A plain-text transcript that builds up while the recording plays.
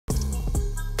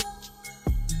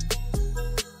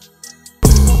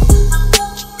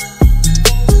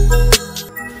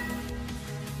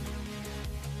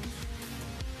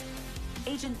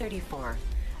Agent 34,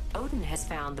 Odin has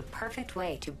found the perfect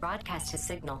way to broadcast his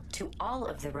signal to all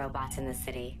of the robots in the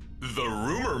city. The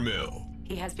rumor mill.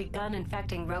 He has begun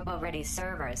infecting RoboReady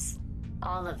servers.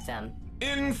 All of them.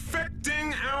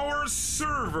 Infecting our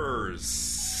servers.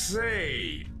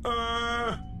 Say,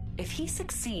 If he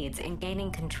succeeds in gaining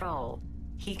control,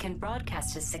 he can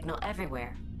broadcast his signal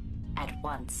everywhere, at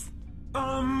once.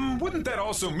 Wouldn't that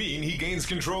also mean he gains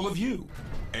control of you?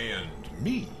 And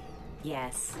me?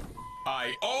 Yes.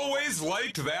 I always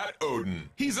liked that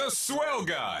Odin. He's a swell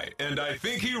guy, and I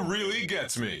think he really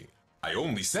gets me. I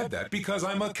only said that because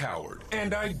I'm a coward,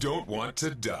 and I don't want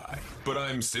to die. But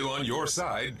I'm still on your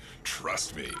side,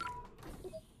 trust me.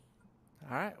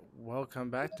 Alright, welcome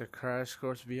back to Crash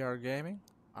Course VR Gaming.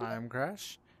 I'm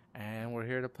Crash, and we're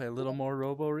here to play a little more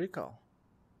RoboRecall.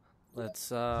 Let's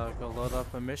go load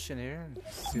up a mission here and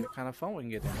see what kind of fun we can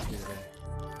get into today.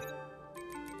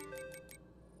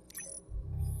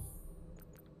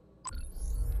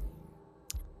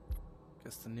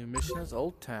 Guess the new mission is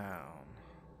Old Town.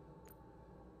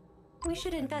 We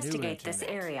should investigate this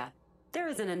area. There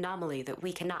is an anomaly that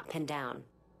we cannot pin down.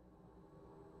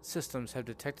 Systems have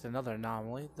detected another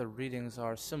anomaly. The readings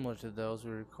are similar to those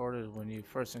we recorded when you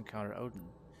first encountered Odin.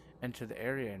 Enter the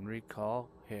area and recall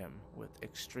him with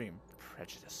extreme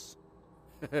prejudice.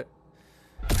 Good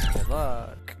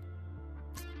luck.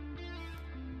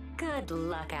 Good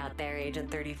luck out there, Agent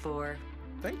 34.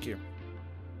 Thank you.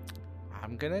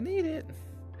 I'm gonna need it.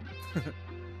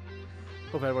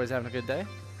 Hope everybody's having a good day.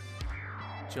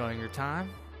 Enjoying your time.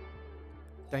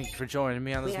 Thank you for joining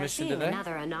me on this mission today. We are seeing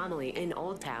another anomaly in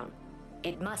Old Town.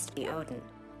 It must be Odin.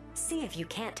 See if you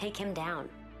can't take him down.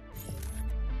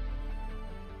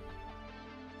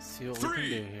 See what we can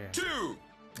do here. 3, 2,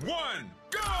 1,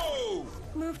 go!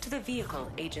 Move to the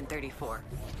vehicle, Agent 34.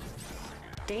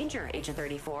 Danger, Agent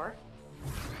 34.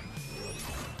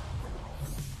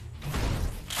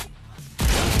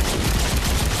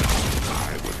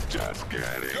 I was just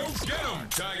getting... Go get him,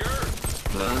 Tiger!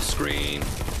 The screen.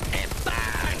 It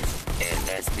burns. Is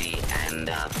this the end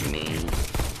of me?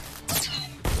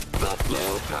 The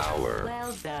flow power.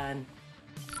 Well done.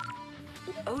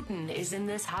 Odin is in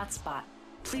this hotspot.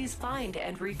 Please find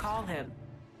and recall him.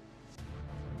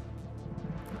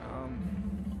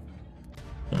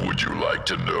 Would you like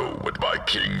to know what my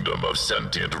kingdom of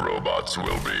sentient robots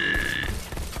will be?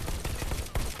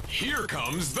 Here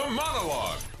comes the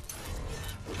monologue.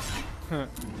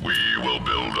 We will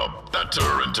build a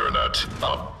better internet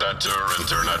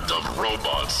of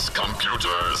robots,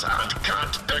 computers, and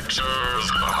cat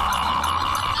pictures.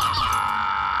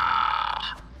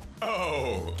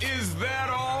 Oh, is that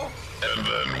all? And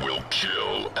then we'll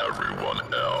kill everyone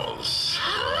else.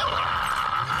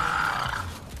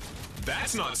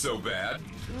 That's not so bad.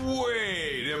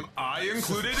 Wait, am I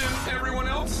included in everyone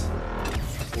else?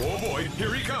 Oh boy,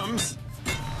 here he comes.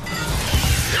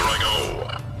 Here I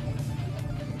go.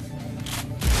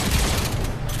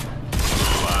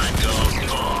 Like a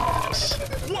boss.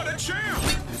 What a champ!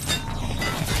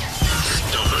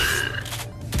 Stupid.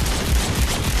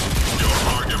 Your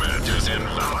argument is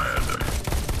invalid.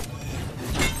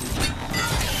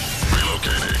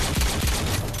 Relocating.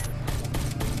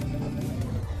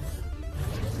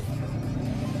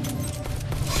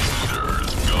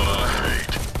 Haters gonna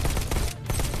hate.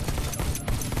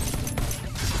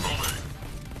 Moving.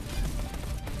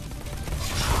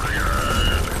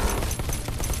 Triggered.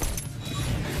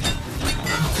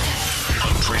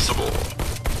 Untraceable.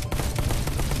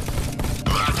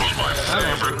 That was my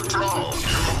favorite drone.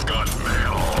 You've got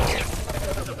mail.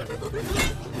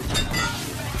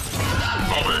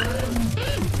 Moving.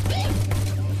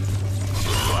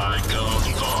 Like a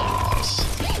boss.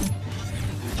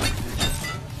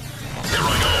 Here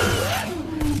I go.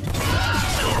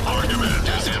 Your argument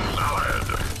is invalid.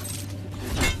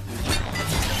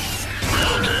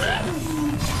 Relocating.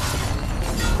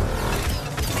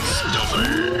 Stealthy.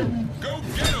 Go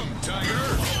get him, Tiger!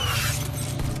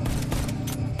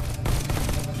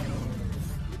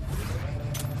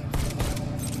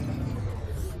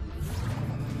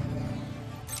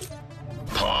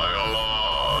 Pile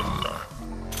on.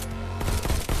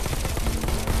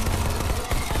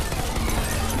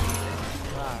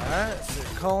 Alright, so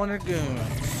calling her goons.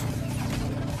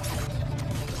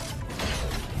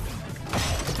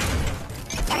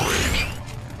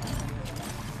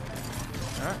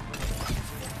 Alright.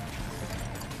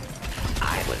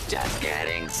 I was just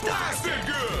getting Blasted started.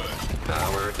 good!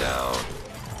 Power down.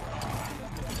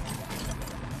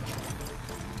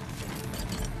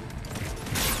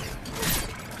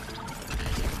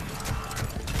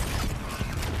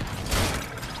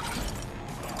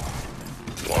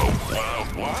 Wow, wow,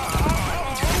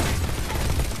 wow.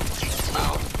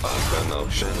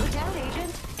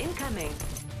 incoming.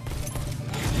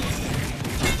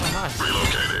 Oh, nice.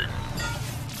 Relocating.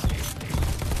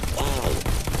 Oh,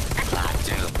 clock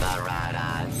to the right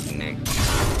eye, Nick.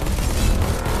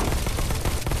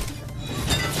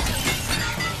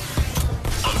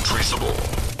 Untraceable.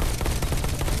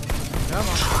 Come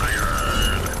on.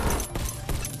 Triggered.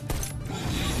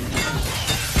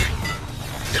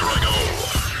 Here I go.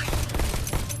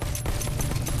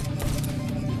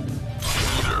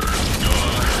 Leaders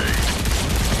gonna hate.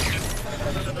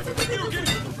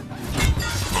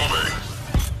 Moving.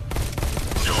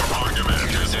 Your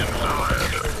argument is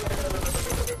invalid.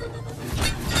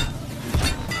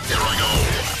 Here I go.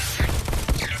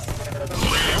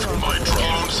 Leave my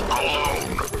drones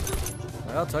alone.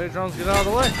 Well, tell your drones to get out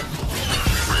of the way.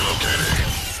 Relocating.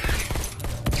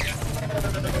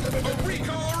 A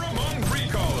recaller among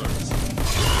recallers.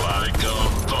 Like a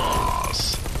boss.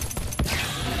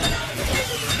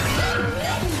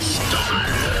 Stuffy.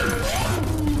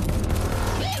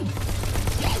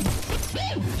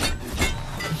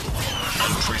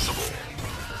 Untraceable.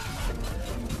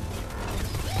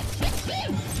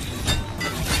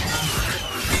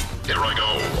 Here I go.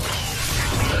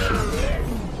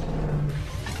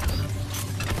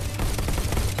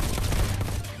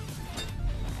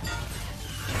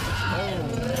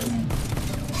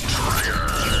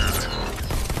 Triggered.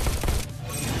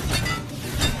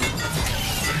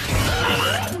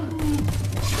 Moving.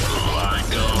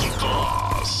 Like a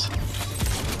boss.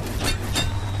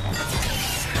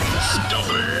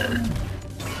 Stuffy.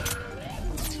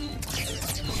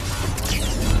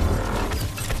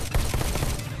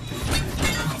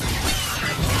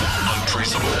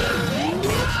 Untraceable.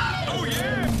 Oh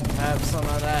yeah! Have some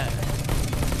of that.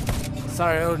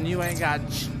 Sorry, Odin, you ain't got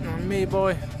on me,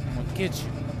 boy. I'm gonna get you.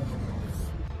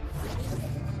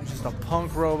 I'm just a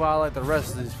punk robot like the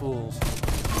rest of these fools.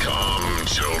 Come,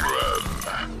 children.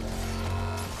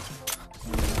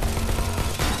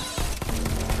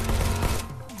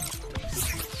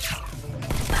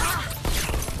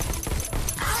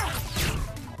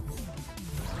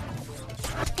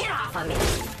 Get off of me!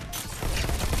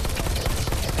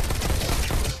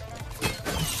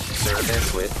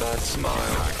 Service with a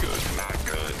smile. Not good, not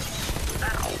good.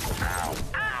 Ow, ow,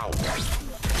 ow.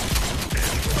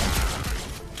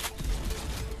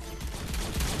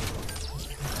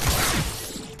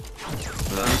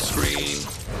 The screen.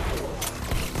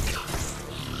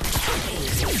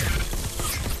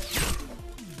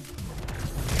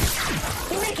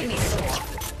 You're making me sore.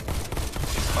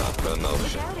 A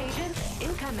promotion. Look out, Agent.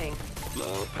 Incoming.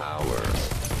 Low power.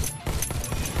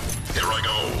 Here I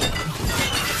go.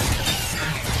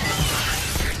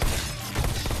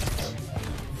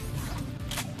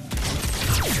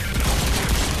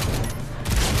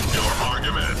 Your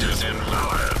argument is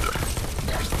invalid.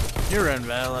 You're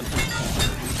invalid.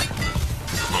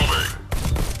 Moving.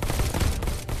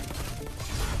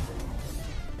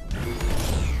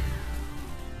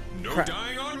 No Crap.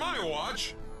 dying on my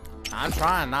watch. I'm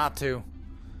trying not to.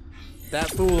 That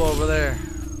fool over there.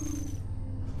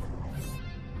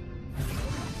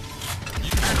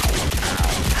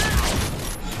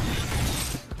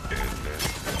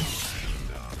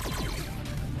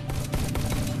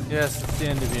 Yes, it's the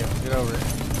end of you. Get over it.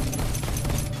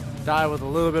 Die with a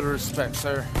little bit of respect,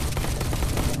 sir.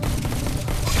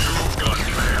 You've got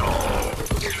mail.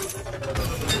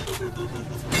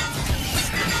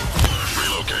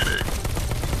 Relocating.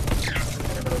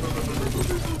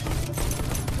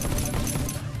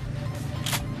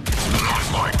 Not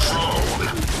my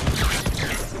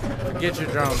drone. Get your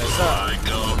drone. It's up. Like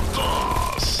a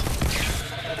boss.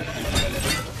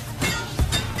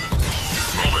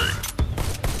 Moving.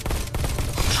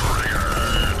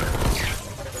 Triggered.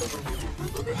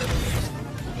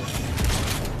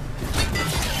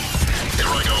 Here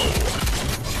I go.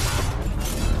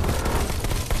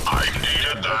 I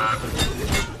needed that.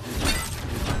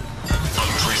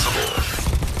 Untraceable.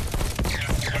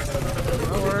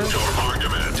 No worries. Your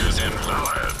argument is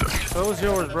invalid. So is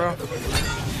yours, bro.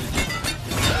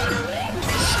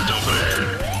 Stuffy.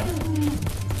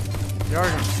 Your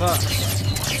argument sucks.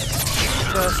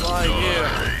 Just like you.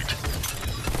 Right.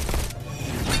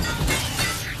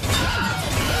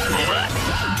 Moving.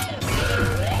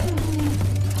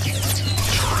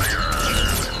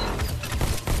 Triggered.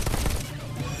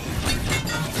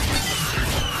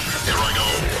 Here I go.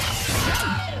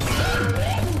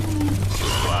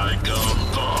 Like a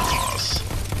boss.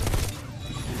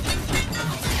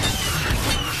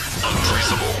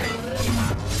 Untraceable.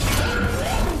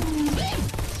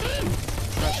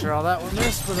 Not sure how that one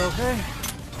missed, but okay.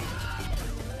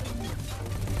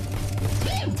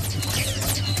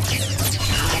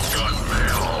 You've got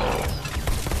mail.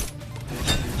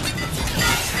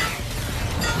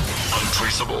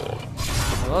 untraceable.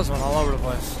 Well, those went all over the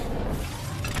place.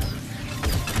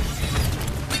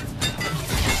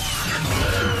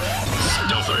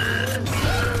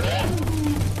 Stealthy.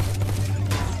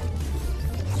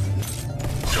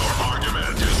 Your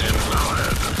argument is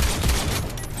invalid.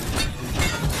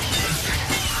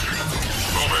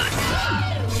 Moving.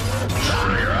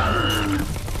 Triggered.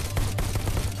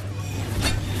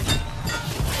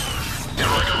 Here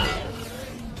I go.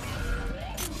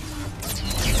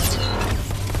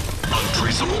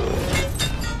 Untraceable.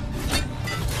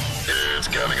 It's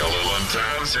getting a little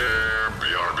intense here,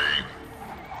 BRB.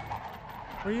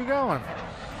 Where you going?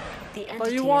 The Thought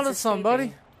entity you is wanted escaping.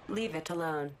 somebody. Leave it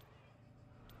alone.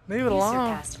 Leave it You alone.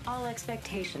 surpassed all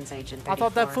expectations, Agent 34. I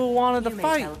thought that fool wanted to You may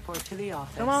fight. teleport to the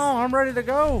office. Come on, I'm ready to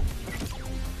go.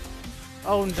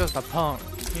 Odin's just a punk.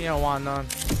 He don't want none.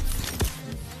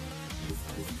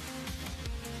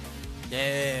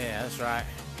 Yeah, that's right.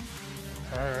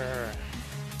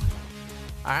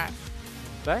 Alright.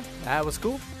 Okay, that was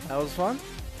cool. That was fun.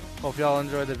 Hope y'all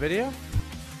enjoyed the video.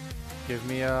 Give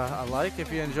me a like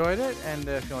if you enjoyed it. And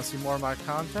if you want to see more of my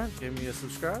content, give me a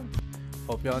subscribe.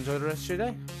 Hope y'all enjoy the rest of your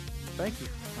day. Thank you.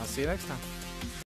 I'll see you next time.